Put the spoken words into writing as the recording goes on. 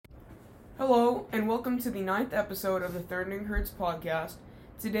Hello, and welcome to the 9th episode of the Third Hertz podcast.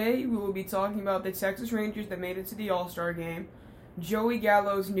 Today, we will be talking about the Texas Rangers that made it to the All-Star game, Joey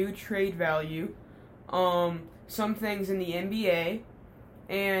Gallo's new trade value, some things in the NBA,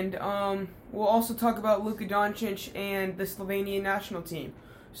 and we'll also talk about Luka Doncic and the Slovenian national team.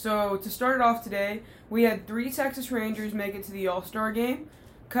 So, to start it off today, we had 3 Texas Rangers make it to the All-Star game.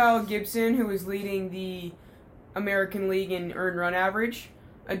 Kyle Gibson, who is leading the American League in earned run average.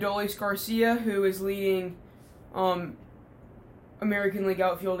 Adolis Garcia, who is leading American League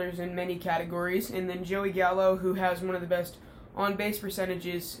outfielders in many categories. And then Joey Gallo, who has one of the best on-base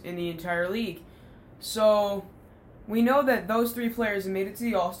percentages in the entire league. So, we know that those 3 players have made it to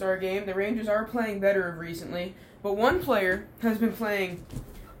the All-Star game. The Rangers are playing better of recently. But one player has been playing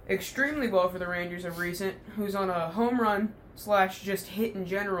extremely well for the Rangers of recent, who's on a home run / just hit in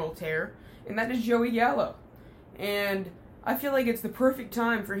general tear, and that is Joey Gallo. And I feel like it's the perfect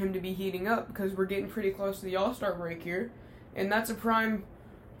time for him to be heating up because we're getting pretty close to the All-Star break here, and that's a prime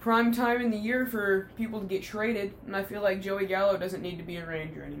time in the year for people to get traded, and I feel like Joey Gallo doesn't need to be a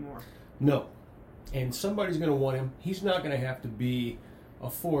Ranger anymore. No. And somebody's going to want him. He's not going to have to be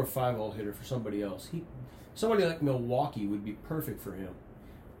a 4 or 5 hole hitter for somebody else. Somebody like Milwaukee would be perfect for him.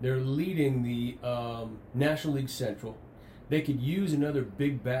 They're leading the National League Central. They could use another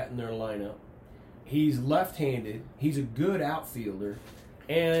big bat in their lineup. He's left-handed. He's a good outfielder.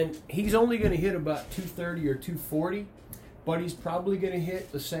 And he's only going to hit about 230 or 240, but he's probably going to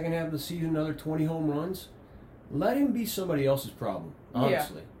hit the second half of the season another 20 home runs. Let him be somebody else's problem,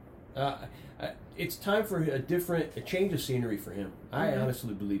 honestly. Yeah. It's time for a change of scenery for him. I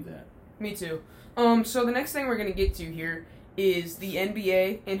honestly believe that. Me too. So the next thing we're going to get to here is the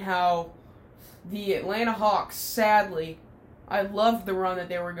NBA and how the Atlanta Hawks, sadly, I loved the run that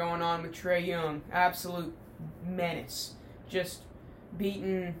they were going on with Trae Young. Absolute menace. Just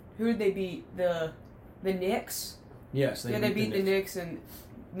beating, who did they beat? The Knicks? Yes, they beat the Knicks, and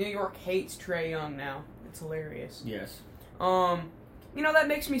New York hates Trae Young now. It's hilarious. Yes. That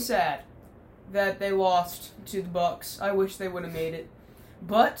makes me sad that they lost to the Bucks. I wish they would have made it.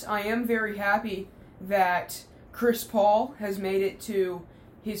 But I am very happy that Chris Paul has made it to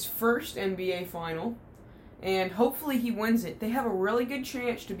his first NBA final, and hopefully he wins it. They have a really good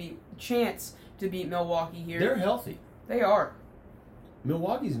chance to beat Milwaukee here. They're healthy. They are.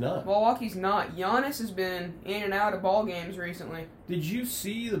 Milwaukee's not. Giannis has been in and out of ball games recently. Did you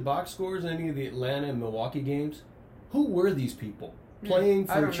see the box scores in any of the Atlanta and Milwaukee games? Who were these people playing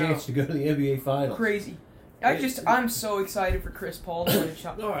for a chance to go to the NBA Finals? Crazy. I'm so excited for Chris Paul to win it.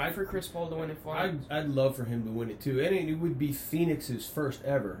 For Chris Paul to win it finals. I'd love for him to win it too, and it would be Phoenix's first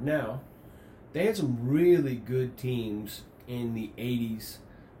ever. Now, they had some really good teams in the '80s.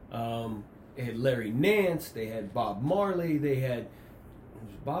 They had Larry Nance. They had Bob Marley. They had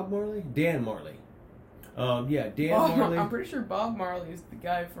Dan Marley. Dan Marley. I'm pretty sure Bob Marley is the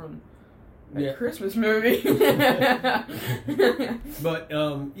guy from a Christmas movie. But,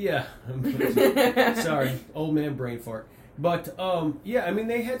 sorry, old man brain fart. But,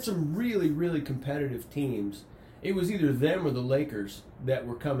 they had some really, really competitive teams. It was either them or the Lakers that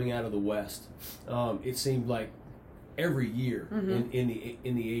were coming out of the West. It seemed like every year in the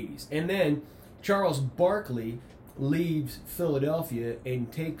 80s. And then Charles Barkley leaves Philadelphia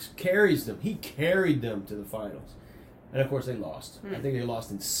and carries them. He carried them to the finals. And, of course, they lost. I think they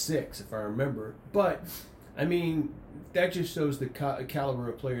lost in 6, if I remember. But, that just shows the caliber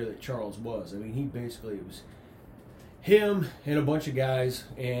of player that Charles was. It was him and a bunch of guys,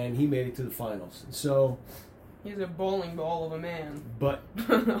 and he made it to the finals. So, he's a bowling ball of a man. But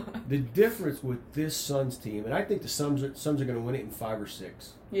the difference with this Suns team, and I think the Suns are going to win it in 5 or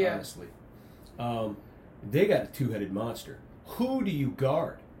 6, honestly. They got a 2-headed monster. Who do you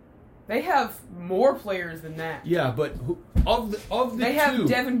guard? They have more players than that. Yeah, but of the they have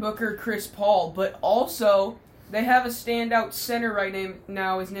Devin Booker, Chris Paul, but also they have a standout center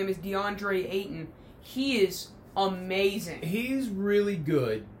now. His name is DeAndre Ayton. He is amazing. He's really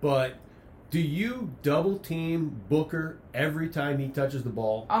good, but do you double team Booker every time he touches the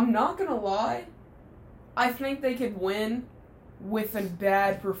ball? I'm not gonna lie. I think they could win with a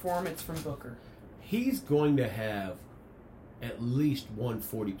bad performance from Booker. He's going to have at least one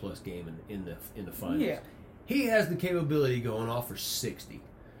 40-plus game in the finals. Yeah. He has the capability of going off for 60.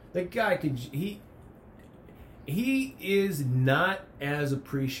 The guy can... He is not as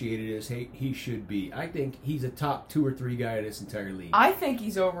appreciated as he should be. I think he's a top 2 or 3 guy in this entire league. I think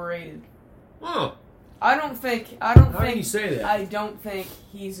he's overrated. Oh. I don't think... How can you say that? I don't think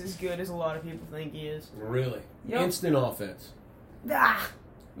he's as good as a lot of people think he is. Really? Yep. Instant offense. I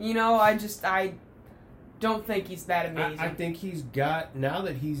don't think he's that amazing. I think now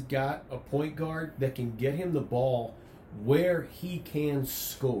that he's got a point guard that can get him the ball where he can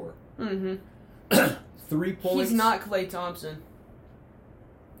score. Mm-hmm. 3 points. He's not Klay Thompson.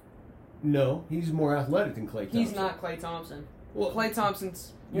 No, he's more athletic than Klay Thompson. He's not Klay Thompson. Well, Klay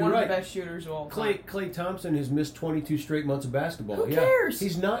Thompson's you're one right. of the best shooters of all time. Klay Thompson has missed 22 straight months of basketball. Who cares?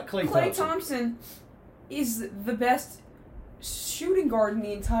 He's not Klay Klay Thompson. Thompson is the best shooting guard in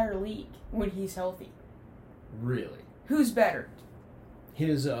the entire league when he's healthy. Really? Who's better?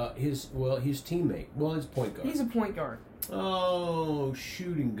 His teammate. Well, his point guard. He's a point guard. Oh,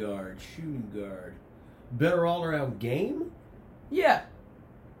 shooting guard. Better all-around game? Yeah.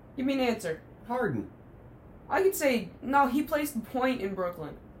 Give me an answer. Harden. I could say, no, he plays the point in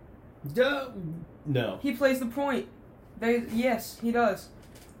Brooklyn. Duh. No. He plays the point. Yes, he does.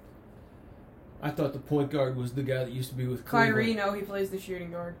 I thought the point guard was the guy that used to be with Kyrie, Cleveland. no, he plays the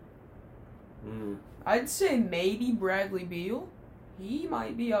shooting guard. Mm. I'd say maybe Bradley Beal. He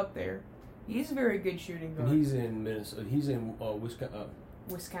might be up there. He's a very good shooting guard. And he's in Minnesota. He's in Wisconsin.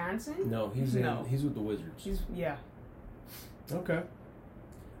 Wisconsin? No, he's with the Wizards. Yeah. Okay.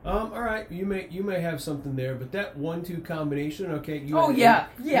 All right. You may have something there, but that 1-2 combination. Okay. You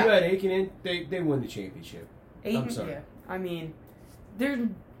had Aiken in. They win the championship. I'm sorry. Yeah. I mean,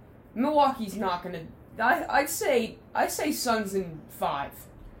 Milwaukee's not gonna. I'd say Suns in 5.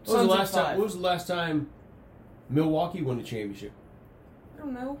 When was the last time Milwaukee won the championship? I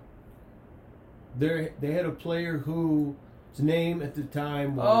don't know. They had a player whose name at the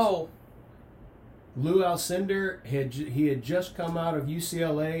time was Lou Alcindor. He had just come out of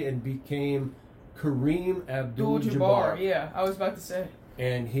UCLA and became Kareem Abdul-Jabbar. Yeah, I was about to say.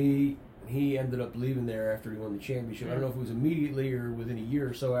 And he ended up leaving there after he won the championship. I don't know if it was immediately or within a year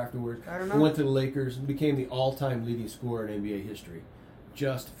or so afterwards. I don't know. He went to the Lakers and became the all-time leading scorer in NBA history.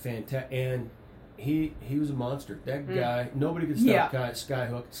 Just fantastic. And he was a monster. That guy, nobody could stop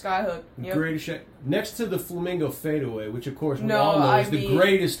Skyhook. Skyhook. Yep. Greatest shot. Next to the Flamingo fadeaway, which of course we all know is the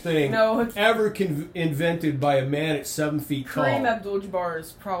greatest thing ever invented by a man at 7 feet tall. Kareem Abdul-Jabbar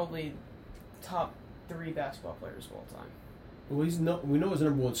is probably top 3 basketball players of all time. Well, we know he's the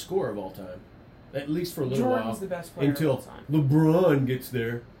number 1 scorer of all time. At least for a little Jordan's while. the best player until of all time. LeBron gets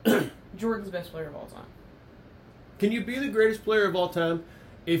there. Jordan's the best player of all time. Can you be the greatest player of all time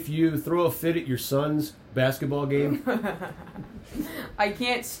if you throw a fit at your son's basketball game? I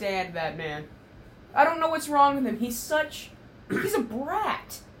can't stand that man. I don't know what's wrong with him. He's a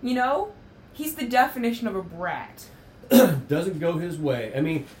brat, you know? He's the definition of a brat. Doesn't go his way. I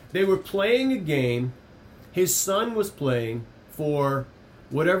mean, they were playing a game. His son was playing for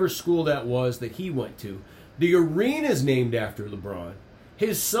whatever school that was that he went to. The arena's named after LeBron.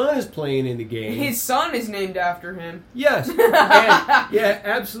 His son is playing in the game. His son is named after him. Yes. Yeah,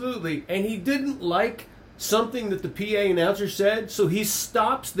 absolutely. And he didn't like something that the PA announcer said, so he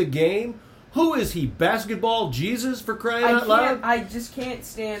stops the game. Who is he? Basketball Jesus, for crying out loud? I just can't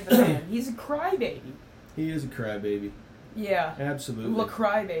stand the man. He's a crybaby. He is a crybaby. Yeah. Absolutely. La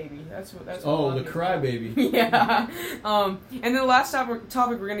Crybaby. That's what La Crybaby. Yeah. And then the last topic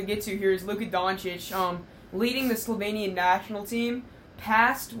we're going to get to here is Luka Doncic leading the Slovenian national team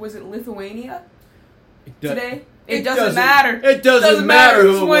past, was it Lithuania today? It doesn't matter. It doesn't matter who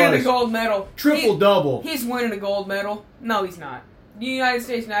it was. He's winning a gold medal. Triple-double. He's winning a gold medal. No, he's not. The United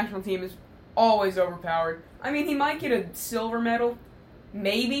States national team is always overpowered. I mean, he might get a silver medal.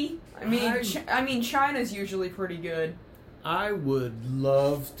 Maybe. I mean, China's usually pretty good. I would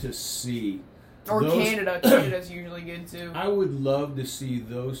love to see... Or Canada. Canada's usually good, too. I would love to see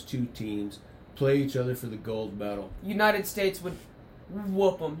those two teams play each other for the gold medal. United States would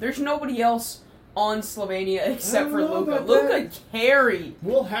whoop them. There's nobody else on Slovenia except for Luka. Luka carried.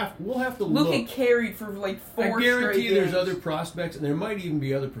 We'll have to look. Luka carried for like 4 straight games. I guarantee there's other prospects, and there might even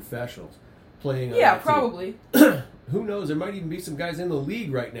be other professionals playing on Yeah, that probably. Team. Who knows? There might even be some guys in the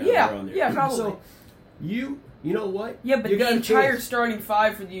league right now that are on there. Yeah, probably. So, you know what? Yeah, but the entire starting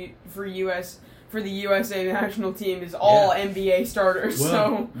 5 for the USA national team is all NBA starters. Well,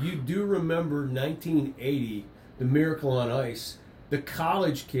 so you do remember 1980, the Miracle on Ice. The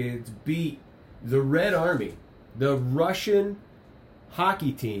college kids beat the Red Army, the Russian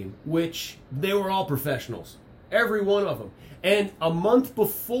hockey team, which they were all professionals, every one of them. And a month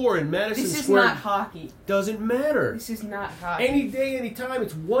before in Madison this is Square, not hockey. Doesn't matter. This is not hockey. Any day, any time.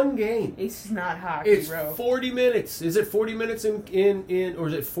 It's one game. This is not hockey, it's bro. 40 minutes. Is it 40 minutes in or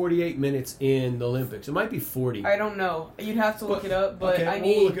is it 48 minutes in the Olympics? It might be 40. I don't know. You'd have to look it up. But okay, I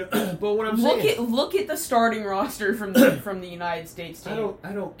mean, we'll look it up. But what I'm saying, look at the starting roster from the United States team.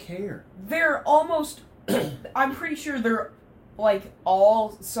 I don't care. They're almost. I'm pretty sure they're like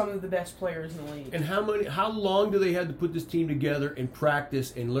all some of the best players in the league. And how long do they have to put this team together and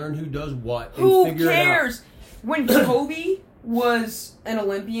practice and learn who does what and Who figure cares? it When Kobe was an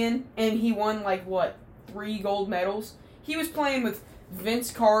Olympian and he won 3 gold medals, he was playing with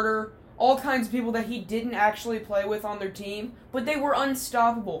Vince Carter, all kinds of people that he didn't actually play with on their team, but they were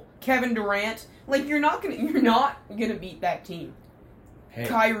unstoppable. Kevin Durant, you're not gonna beat that team. Hey,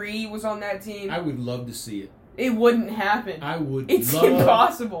 Kyrie was on that team. I would love to see it. It wouldn't happen. I would It's love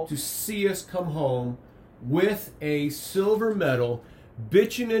impossible. to see us come home with a silver medal,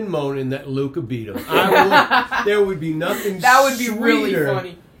 bitching and moaning that Luka beat him. There would be nothing That would be really sweeter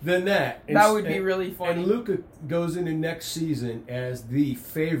funny. than that. That would be really funny. And Luka goes into next season as the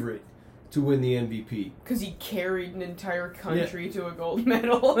favorite to win the MVP. Because he carried an entire country to a gold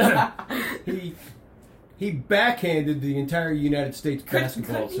medal. He backhanded the entire United States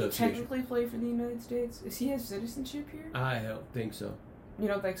Basketball Could he Association. technically play for the United States? Does he have citizenship here? I don't think so. You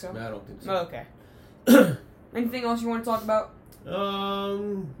don't think so? I don't think so. Oh, okay. Anything else you want to talk about?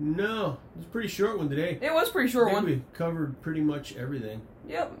 No. It was a pretty short one today. It was a pretty short I think one. we covered pretty much everything.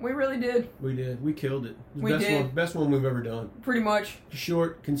 Yep, we really did. We did. We killed it. It was We the did. best one we've ever done. Pretty much.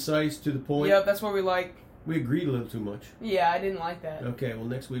 Short, concise, to the point. Yep, that's what we like. We agreed a little too much. Yeah, I didn't like that. Okay, well,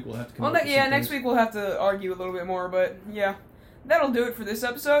 next week we'll have to come Well, up with some next things. week we'll have to argue a little bit more, but yeah. That'll do it for this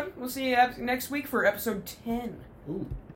episode. We'll see you next week for episode 10. Ooh.